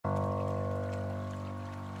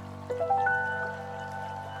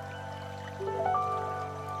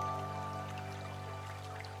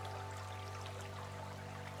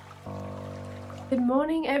Good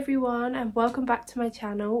morning everyone and welcome back to my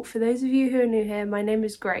channel. For those of you who are new here, my name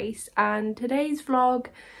is Grace and today's vlog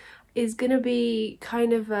is gonna be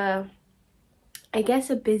kind of a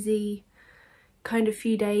busy kind of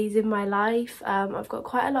few days in my life. I've got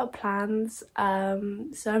quite a lot of plans,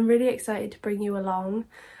 so I'm really excited to bring you along.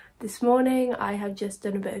 This morning I have just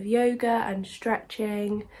done a bit of yoga and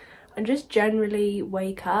stretching and just generally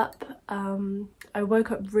wake up. I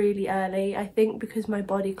woke up really early, I think because my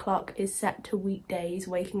body clock is set to weekdays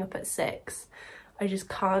waking up at 6. I just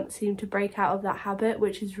can't seem to break out of that habit,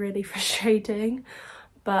 which is really frustrating,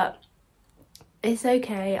 but it's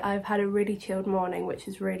okay. I've had a really chilled morning, which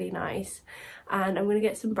is really nice, and I'm gonna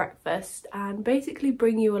get some breakfast and basically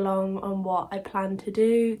bring you along on what I plan to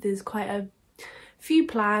do. There's quite a few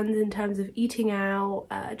plans in terms of eating out,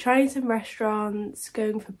 trying some restaurants,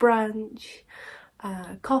 going for brunch,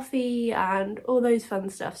 coffee and all those fun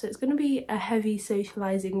stuff. So it's going to be a heavy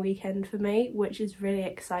socializing weekend for me, which is really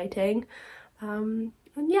exciting. And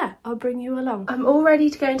yeah, I'll bring you along. I'm all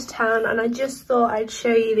ready to go into town and I just thought I'd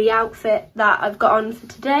show you the outfit that I've got on for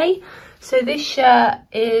today. So this shirt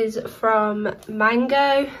is from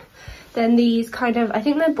Mango. Then these kind of, I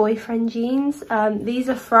think they're boyfriend jeans. These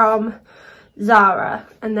are from Zara,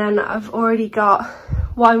 and then I've already got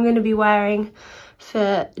what I'm going to be wearing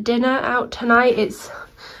for dinner out tonight. It's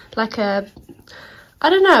like a, I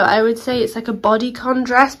don't know, I would say it's like a bodycon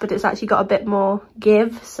dress, but it's actually got a bit more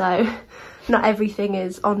give, so not everything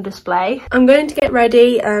is on display. I'm going to get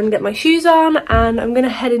ready and get my shoes on and I'm going to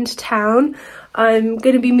head into town. I'm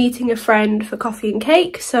going to be meeting a friend for coffee and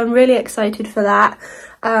cake, so I'm really excited for that.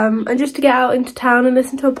 And just to get out into town and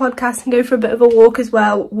listen to a podcast and go for a bit of a walk as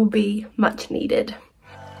well will be much needed.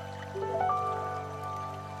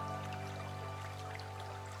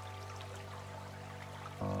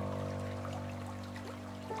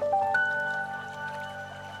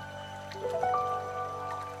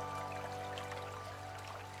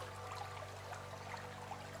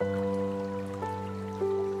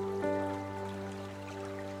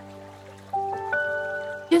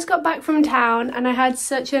 Just got back from town and I had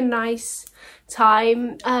such a nice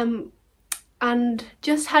time, and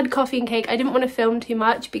just had coffee and cake. I didn't want to film too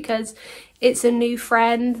much because it's a new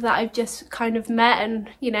friend that I've just kind of met, and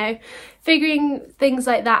you know, figuring things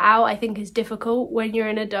like that out I think is difficult when you're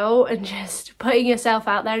an adult and just putting yourself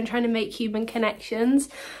out there and trying to make human connections.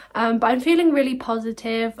 But I'm feeling really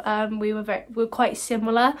positive. We were quite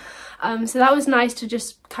similar, so that was nice to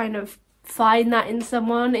just kind of find that in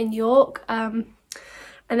someone in York.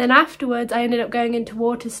 And then afterwards I ended up going into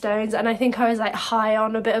Waterstones and I think I was like high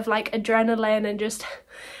on a bit of like adrenaline and just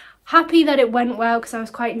happy that it went well because I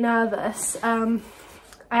was quite nervous. I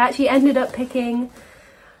actually ended up picking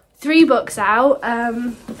 3 books out.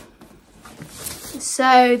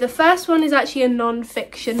 So the first one is actually a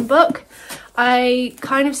non-fiction book. I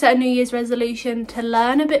kind of set a New Year's resolution to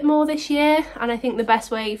learn a bit more this year, and I think the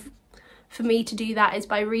best way for me to do that is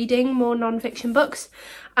by reading more non-fiction books,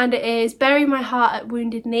 and it is Bury My Heart at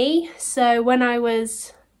Wounded Knee. So when I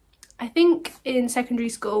was, I think in secondary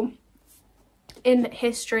school in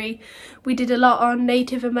history, we did a lot on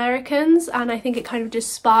Native Americans, and I think it kind of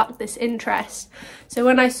just sparked this interest. So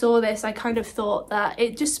when I saw this I kind of thought that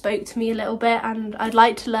it just spoke to me a little bit and I'd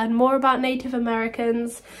like to learn more about Native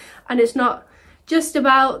Americans. And it's not just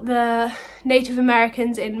about the Native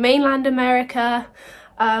Americans in mainland America,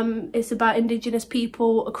 it's about Indigenous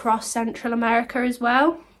people across Central America as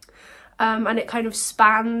well, and it kind of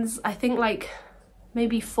spans I think like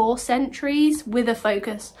maybe 4 centuries with a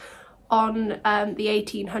focus on the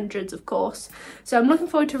 1800s of course. So I'm looking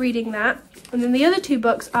forward to reading that. And then the other 2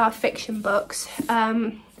 books are fiction books.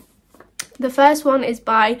 The first one is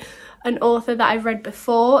by an author that I've read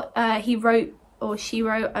before. He wrote, or she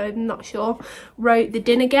wrote, I'm not sure, wrote The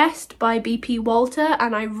Dinner Guest by B.P. Walter,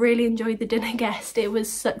 and I really enjoyed The Dinner Guest. It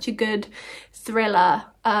was such a good thriller,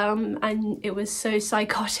 and it was so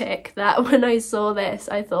psychotic that when I saw this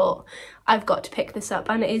I thought I've got to pick this up,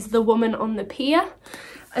 and it is The Woman on the Pier.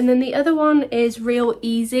 And then the other one is Real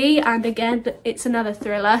Easy, and again it's another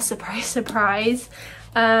thriller, surprise surprise,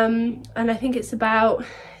 and I think it's about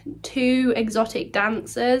 2 exotic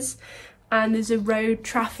dancers and there's a road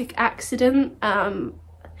traffic accident.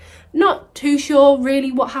 Not too sure really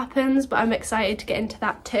what happens, but I'm excited to get into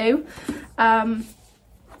that too.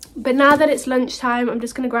 But now that it's lunchtime, I'm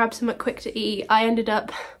just going to grab something quick to eat. I ended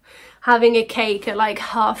up having a cake at like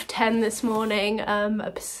 10:30 this morning. I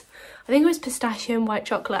think it was pistachio and white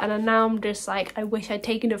chocolate, and now I'm just like, I wish I'd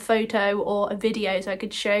taken a photo or a video so I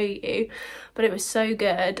could show you, but it was so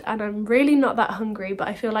good. And I'm really not that hungry, but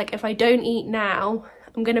I feel like if I don't eat now,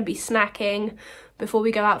 I'm gonna be snacking before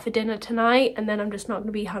we go out for dinner tonight, and then I'm just not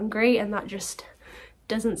gonna be hungry, and that just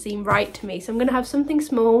doesn't seem right to me. So I'm going to have something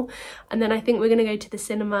small, and then I think we're going to go to the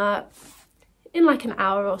cinema in like an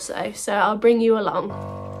hour or so. So I'll bring you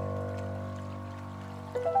along.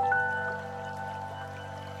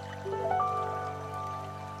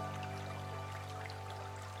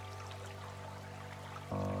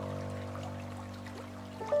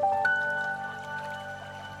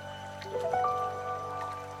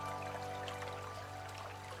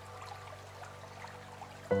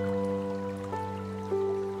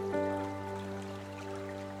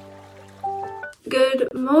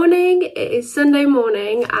 Good morning, it is Sunday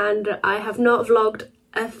morning and I have not vlogged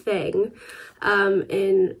a thing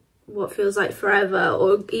in what feels like forever,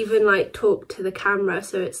 or even like talked to the camera.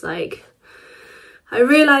 So it's like, I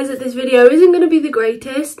realise that this video isn't going to be the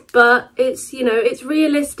greatest, but it's, you know, it's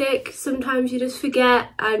realistic. Sometimes you just forget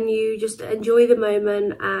and you just enjoy the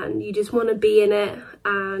moment and you just want to be in it.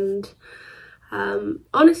 And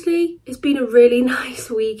honestly, it's been a really nice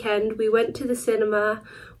weekend. We went to the cinema,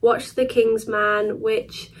 watched The King's Man,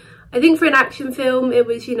 which I think for an action film, it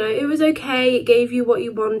was, you know, it was okay. It gave you what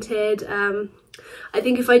you wanted. I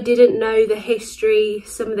think if I didn't know the history,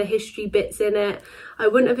 some of the history bits in it, I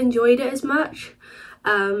wouldn't have enjoyed it as much.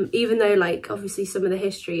 Even though, like, obviously some of the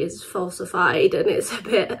history is falsified and it's a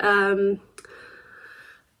bit, I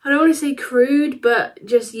don't want to say crude, but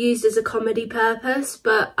just used as a comedy purpose.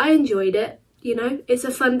 But I enjoyed it. You know, it's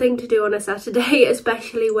a fun thing to do on a Saturday,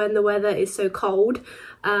 especially when the weather is so cold.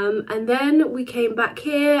 And then we came back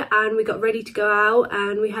here and we got ready to go out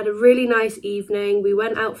and we had a really nice evening. We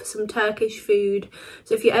went out for some Turkish food.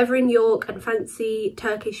 So if you're ever in York and fancy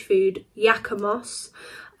Turkish food, Yakamos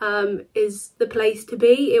is the place to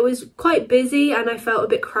be. It was quite busy and I felt a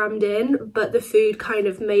bit crammed in, but the food kind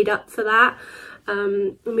of made up for that.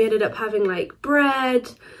 And we ended up having like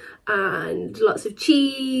bread and lots of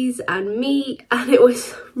cheese and meat, and it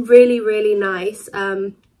was really, really nice.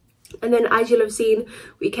 And then, as you'll have seen,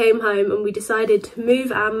 we came home and we decided to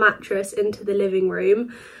move our mattress into the living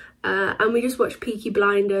room, and we just watched Peaky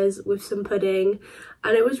Blinders with some pudding,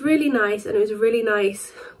 and it was really nice. And it was a really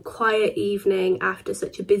nice quiet evening after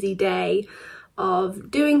such a busy day of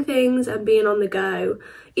doing things and being on the go.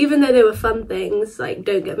 Even though they were fun things, like,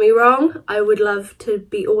 don't get me wrong, I would love to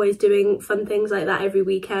be always doing fun things like that every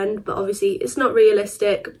weekend, but obviously it's not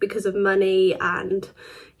realistic because of money, and,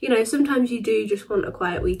 you know, sometimes you do just want a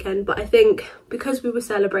quiet weekend. But I think because we were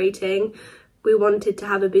celebrating, we wanted to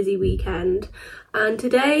have a busy weekend, and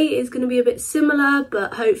today is going to be a bit similar,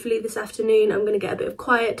 but hopefully this afternoon I'm going to get a bit of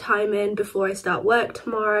quiet time in before I start work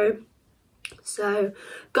tomorrow. So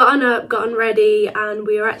gotten up, gotten ready, and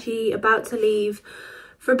we are actually about to leave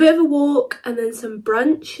for a bit of a walk and then some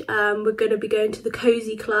brunch. We're going to be going to the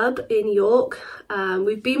Cozy Club in York.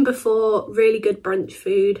 We've been before, really good brunch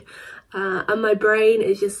food, and my brain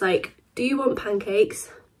is just like, do you want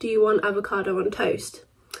pancakes? Do you want avocado on toast?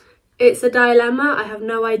 It's a dilemma. I have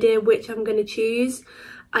no idea which I'm going to choose.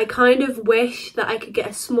 I kind of wish that I could get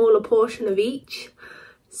a smaller portion of each,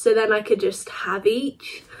 so then I could just have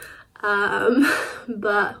each.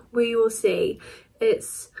 But we will see.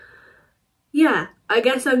 Yeah, I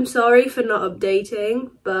guess I'm sorry for not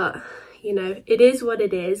updating, but you know, it is what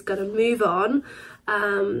it is, gotta move on.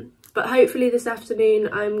 But hopefully this afternoon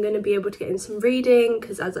I'm going to be able to get in some reading,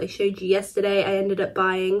 because as I showed you yesterday, I ended up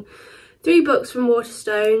buying 3 books from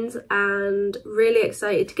Waterstones and really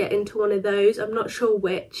excited to get into one of those. I'm not sure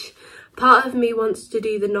which. Part of me wants to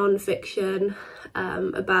do the non-fiction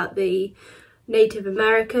about the Native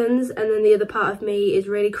Americans, and then the other part of me is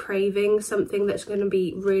really craving something that's going to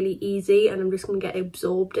be really easy and I'm just going to get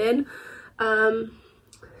absorbed in.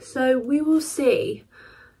 So we will see,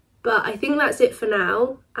 but I think that's it for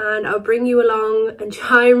now, and I'll bring you along and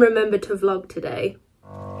try and remember to vlog today.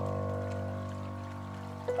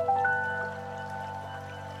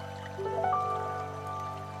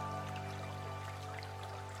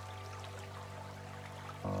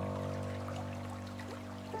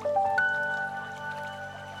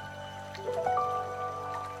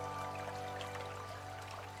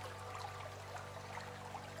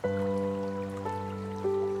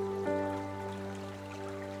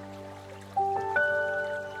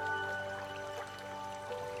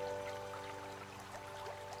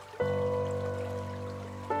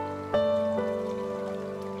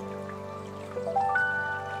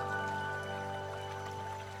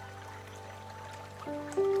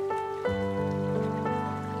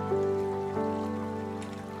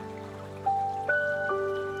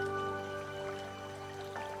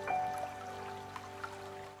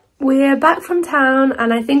 We're back from town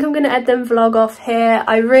and I think I'm going to end the vlog off here.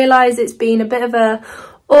 I realise it's been a bit of a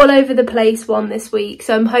all over the place one this week,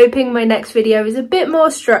 so I'm hoping my next video is a bit more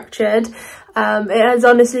structured. It has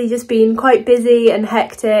honestly just been quite busy and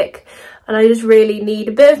hectic, and I just really need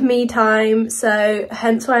a bit of me time, so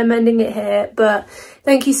hence why I'm ending it here. But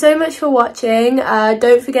thank you so much for watching.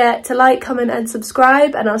 Don't forget to like, comment and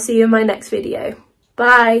subscribe, and I'll see you in my next video.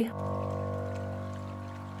 Bye.